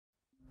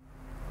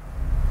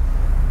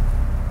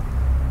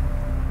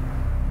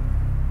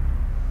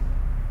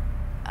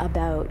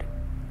About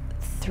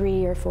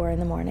 3 or 4 in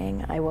the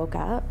morning, I woke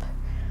up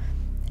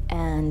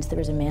and there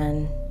was a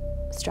man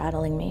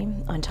straddling me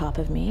on top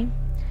of me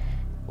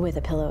with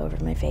a pillow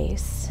over my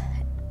face.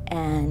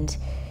 And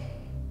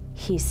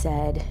he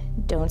said,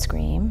 "Don't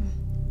scream."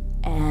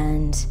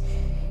 And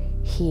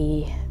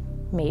he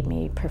made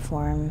me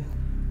perform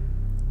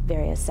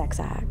various sex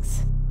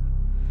acts.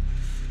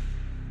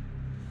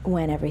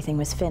 When everything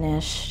was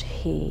finished,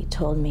 he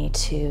told me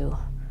to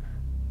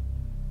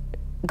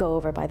go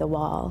over by the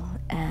wall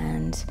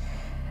and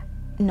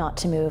not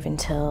to move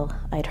until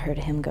I'd heard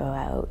him go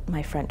out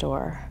my front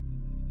door.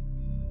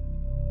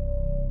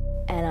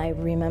 And I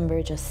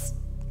remember just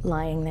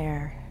lying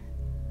there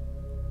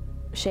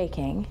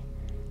shaking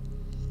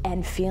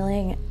and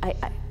feeling,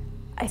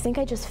 I think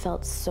I just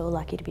felt so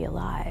lucky to be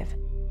alive.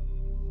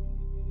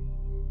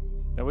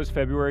 That was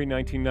February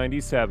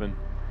 1997,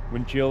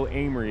 when Jill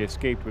Amory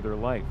escaped with her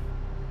life.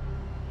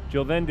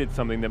 Jill then did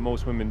something that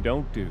most women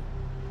don't do.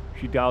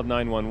 She dialed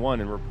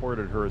 911 and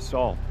reported her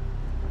assault.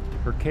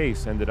 Her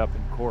case ended up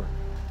in court.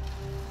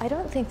 I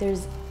don't think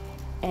there's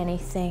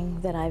anything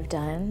that I've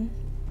done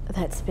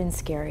that's been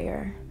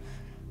scarier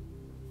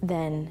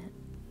than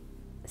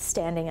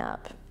standing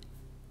up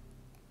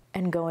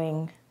and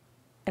going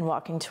and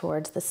walking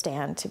towards the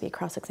stand to be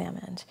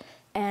cross-examined.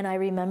 And I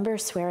remember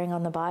swearing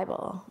on the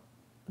Bible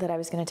that I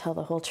was going to tell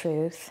the whole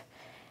truth.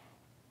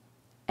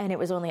 And it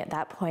was only at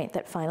that point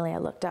that finally I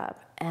looked up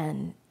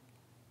and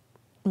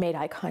made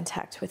eye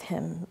contact with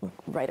him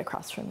right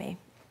across from me.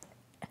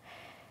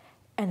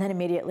 And then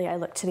immediately I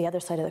looked to the other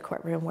side of the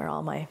courtroom where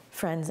all my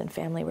friends and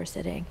family were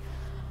sitting.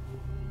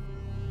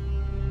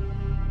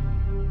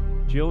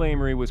 Jill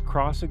Amory was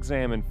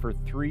cross-examined for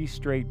 3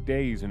 straight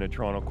days in a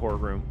Toronto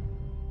courtroom.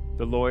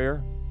 The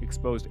lawyer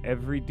exposed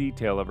every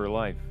detail of her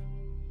life.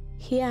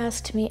 He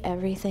asked me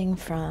everything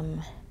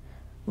from,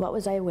 what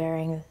was I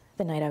wearing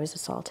the night I was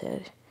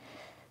assaulted?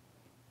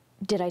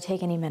 Did I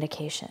take any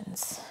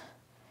medications?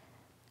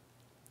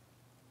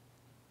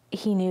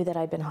 He knew that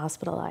I'd been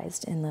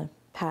hospitalized in the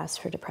past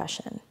for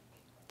depression.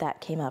 That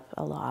came up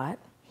a lot.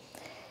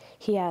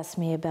 He asked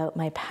me about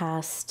my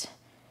past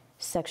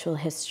sexual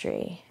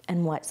history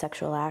and what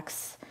sexual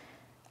acts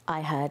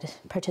I had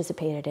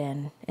participated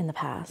in the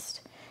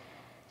past.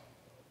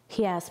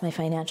 He asked my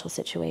financial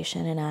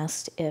situation and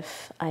asked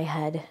if I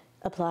had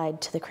applied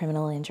to the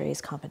Criminal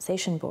Injuries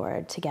Compensation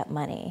Board to get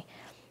money,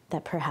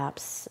 that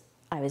perhaps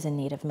I was in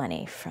need of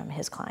money from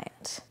his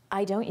client.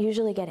 I don't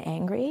usually get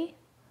angry,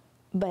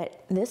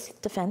 but this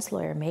defense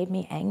lawyer made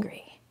me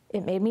angry.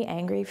 It made me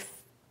angry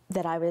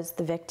that I was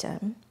the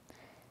victim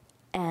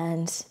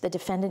and the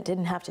defendant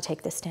didn't have to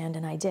take the stand,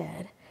 and I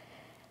did.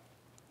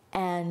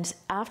 And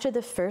after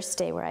the first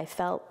day where I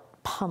felt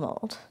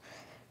pummeled,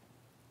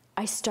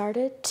 I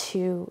started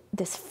to,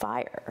 this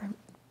fire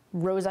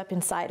rose up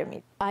inside of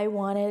me. I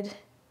wanted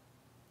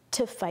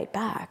to fight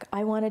back.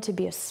 I wanted to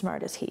be as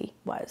smart as he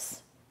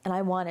was. And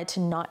I wanted to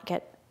not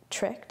get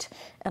tricked,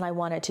 and I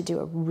wanted to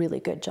do a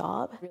really good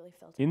job.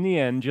 In the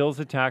end, Jill's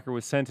attacker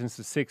was sentenced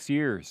to 6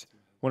 years,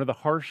 one of the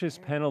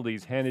harshest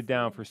penalties handed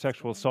down for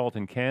sexual assault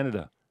in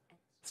Canada.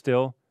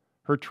 Still,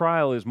 her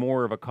trial is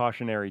more of a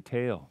cautionary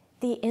tale.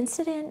 The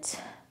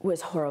incident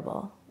was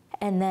horrible.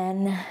 And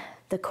then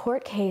the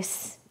court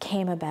case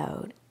came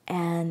about,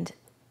 and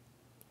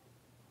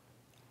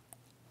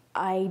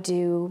I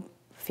do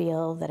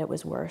feel that it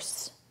was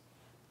worse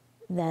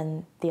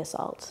than the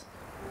assault.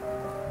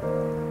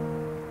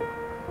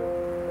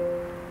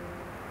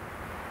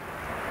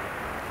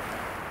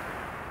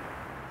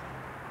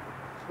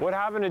 What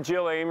happened to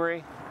Jill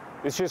Amory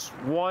is just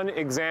one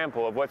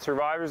example of what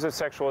survivors of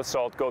sexual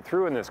assault go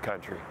through in this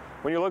country.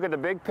 When you look at the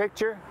big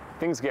picture,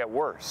 things get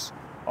worse.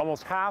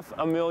 Almost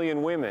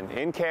 500,000 women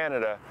in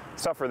Canada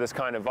suffer this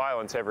kind of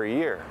violence every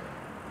year.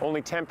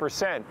 Only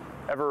 10%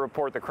 ever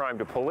report the crime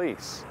to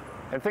police.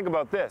 And think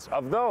about this,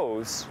 of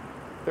those,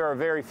 there are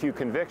very few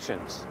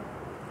convictions.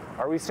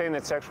 Are we saying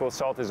that sexual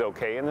assault is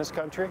okay in this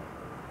country?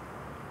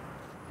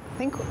 I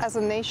think as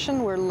a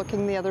nation, we're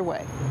looking the other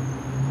way.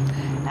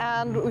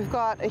 And we've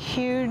got a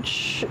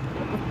huge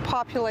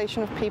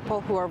population of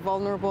people who are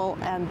vulnerable,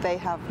 and they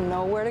have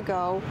nowhere to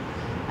go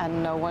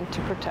and no one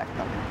to protect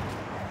them.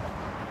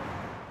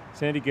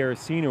 Sandy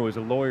Garacino is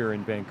a lawyer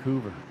in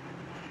Vancouver.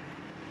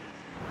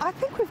 I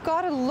think we've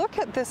got to look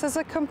at this as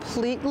a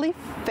completely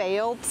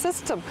failed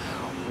system.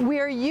 We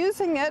are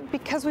using it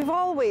because we've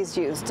always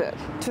used it.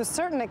 To a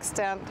certain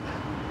extent,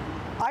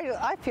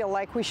 I feel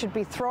like we should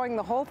be throwing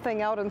the whole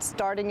thing out and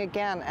starting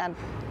again. And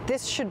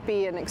this should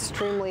be an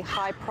extremely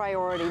high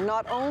priority,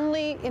 not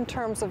only in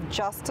terms of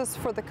justice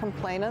for the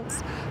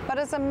complainants, but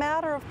as a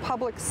matter of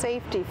public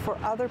safety for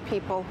other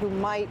people who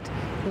might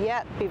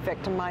yet be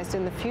victimized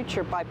in the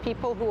future by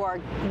people who are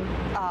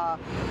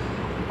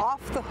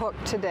off the hook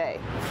today,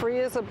 free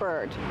as a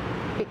bird,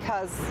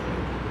 because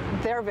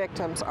their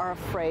victims are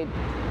afraid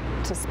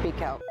to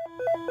speak out.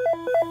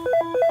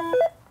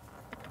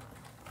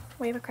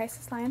 We have a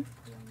crisis line.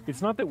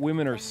 It's not that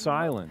women are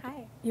silent.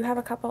 Hi. You have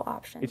a couple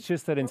options. It's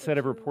just that instead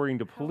of reporting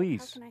to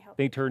police,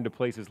 they turn to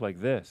places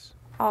like this.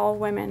 All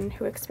women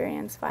who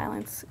experience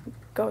violence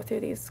go through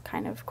these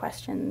kind of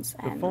questions.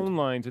 The phone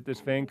lines at this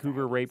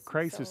Vancouver Rape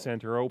Crisis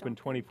Center are open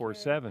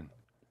 24/7.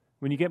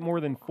 When you get more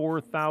than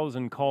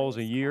 4,000 calls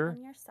a year,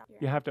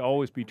 you have to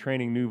always be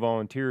training new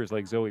volunteers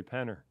like Zoe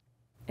Penner.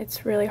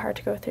 It's really hard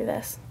to go through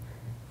this,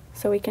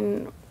 so we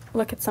can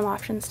look at some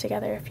options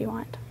together if you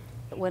want.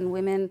 When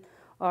women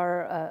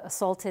are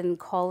assaulted and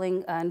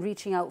calling and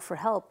reaching out for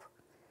help,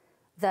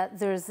 that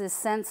there's this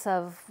sense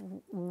of,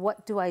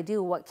 what do I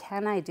do? What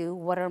can I do?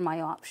 What are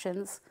my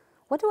options?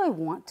 What do I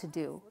want to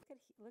do?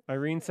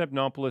 Irene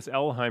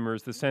Sepnopoulos-Elheimer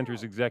is the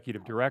center's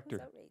executive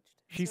director.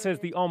 She says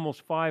the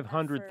almost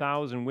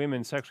 500,000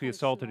 women sexually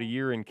assaulted a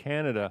year in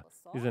Canada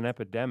is an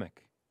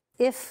epidemic.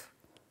 If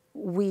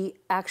we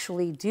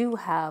actually do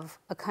have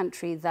a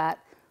country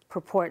that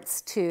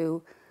purports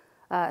to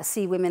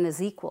see women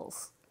as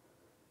equals,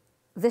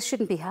 this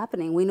shouldn't be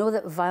happening. We know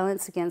that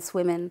violence against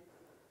women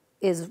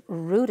is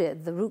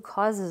rooted, the root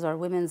causes are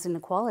women's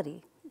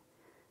inequality.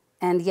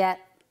 And yet,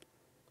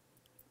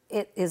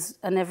 it is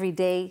an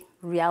everyday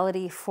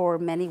reality for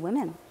many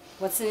women.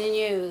 What's in the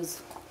news?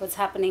 What's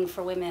happening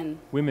for women?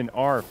 Women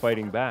are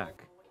fighting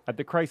back. At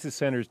the Crisis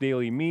Center's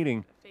daily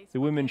meeting, the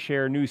women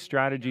share new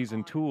strategies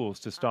and tools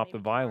to stop the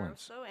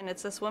violence. And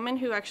it's this woman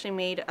who actually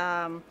made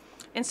an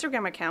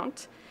Instagram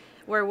account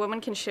where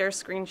women can share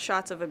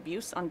screenshots of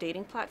abuse on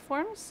dating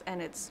platforms,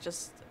 and it's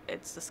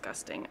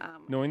disgusting.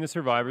 Knowing the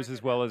survivors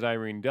as well as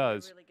Irene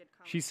does,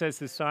 she says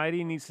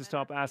society needs to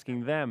stop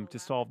asking them to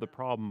solve the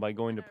problem by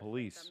going to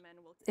police.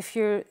 If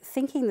you're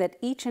thinking that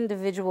each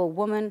individual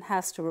woman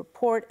has to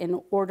report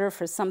in order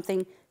for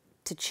something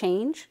to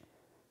change,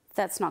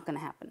 that's not going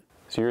to happen.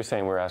 So you're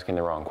saying we're asking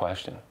the wrong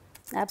question?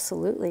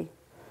 Absolutely.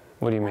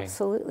 What do you mean?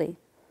 Absolutely.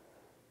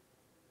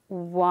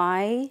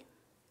 Why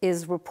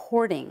is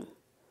reporting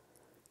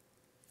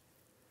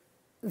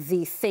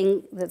the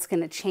thing that's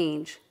going to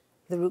change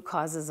the root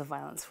causes of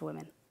violence for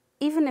women?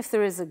 Even if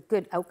there is a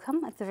good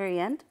outcome at the very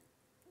end,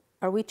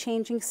 are we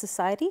changing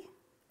society?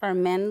 Are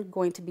men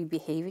going to be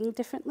behaving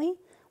differently?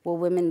 Will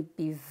women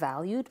be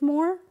valued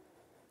more?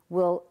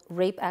 Will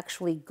rape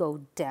actually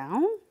go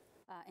down?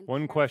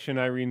 One question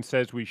Irene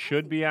says we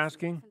should be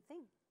asking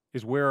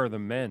is, where are the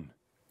men?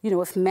 You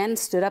know, if men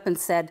stood up and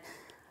said,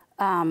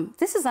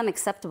 this is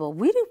unacceptable.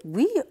 We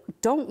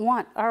don't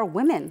want our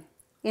women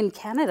in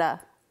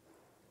Canada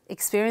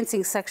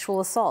experiencing sexual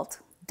assault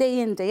day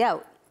in, day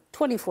out,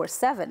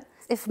 24/7.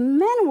 If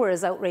men were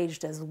as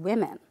outraged as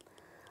women,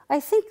 I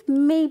think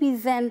maybe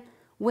then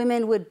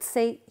women would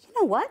say, you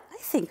know what, I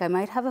think I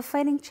might have a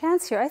fighting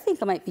chance here. I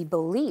think I might be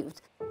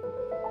believed.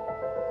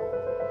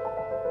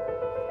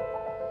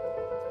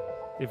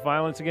 If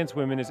violence against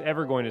women is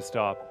ever going to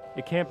stop,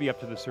 it can't be up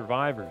to the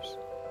survivors.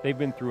 They've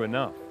been through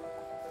enough.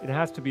 It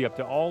has to be up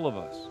to all of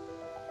us.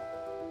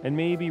 And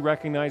maybe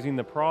recognizing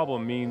the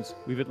problem means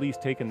we've at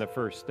least taken the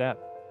first step.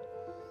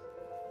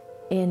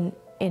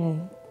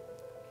 In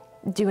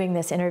doing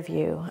this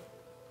interview,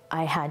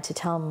 I had to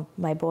tell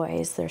my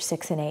boys, they're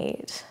 6 and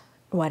 8,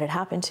 what had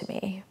happened to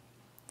me.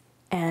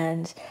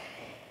 And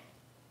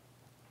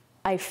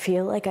I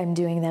feel like I'm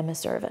doing them a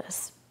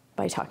service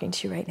by talking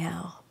to you right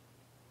now.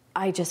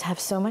 I just have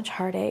so much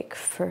heartache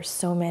for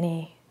so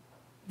many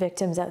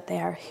victims out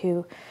there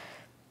who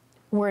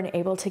weren't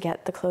able to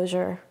get the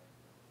closure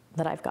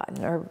that I've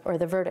gotten, or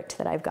the verdict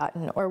that I've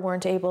gotten, or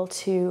weren't able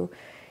to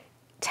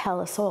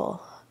tell a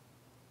soul.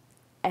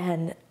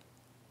 And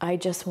I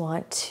just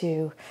want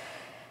to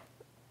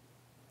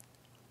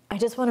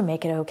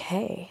make it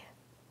okay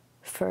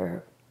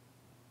for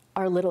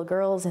our little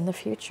girls in the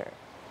future.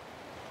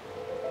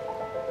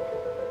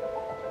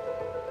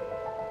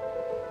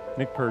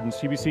 Nick Purdon,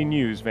 CBC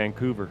News,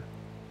 Vancouver.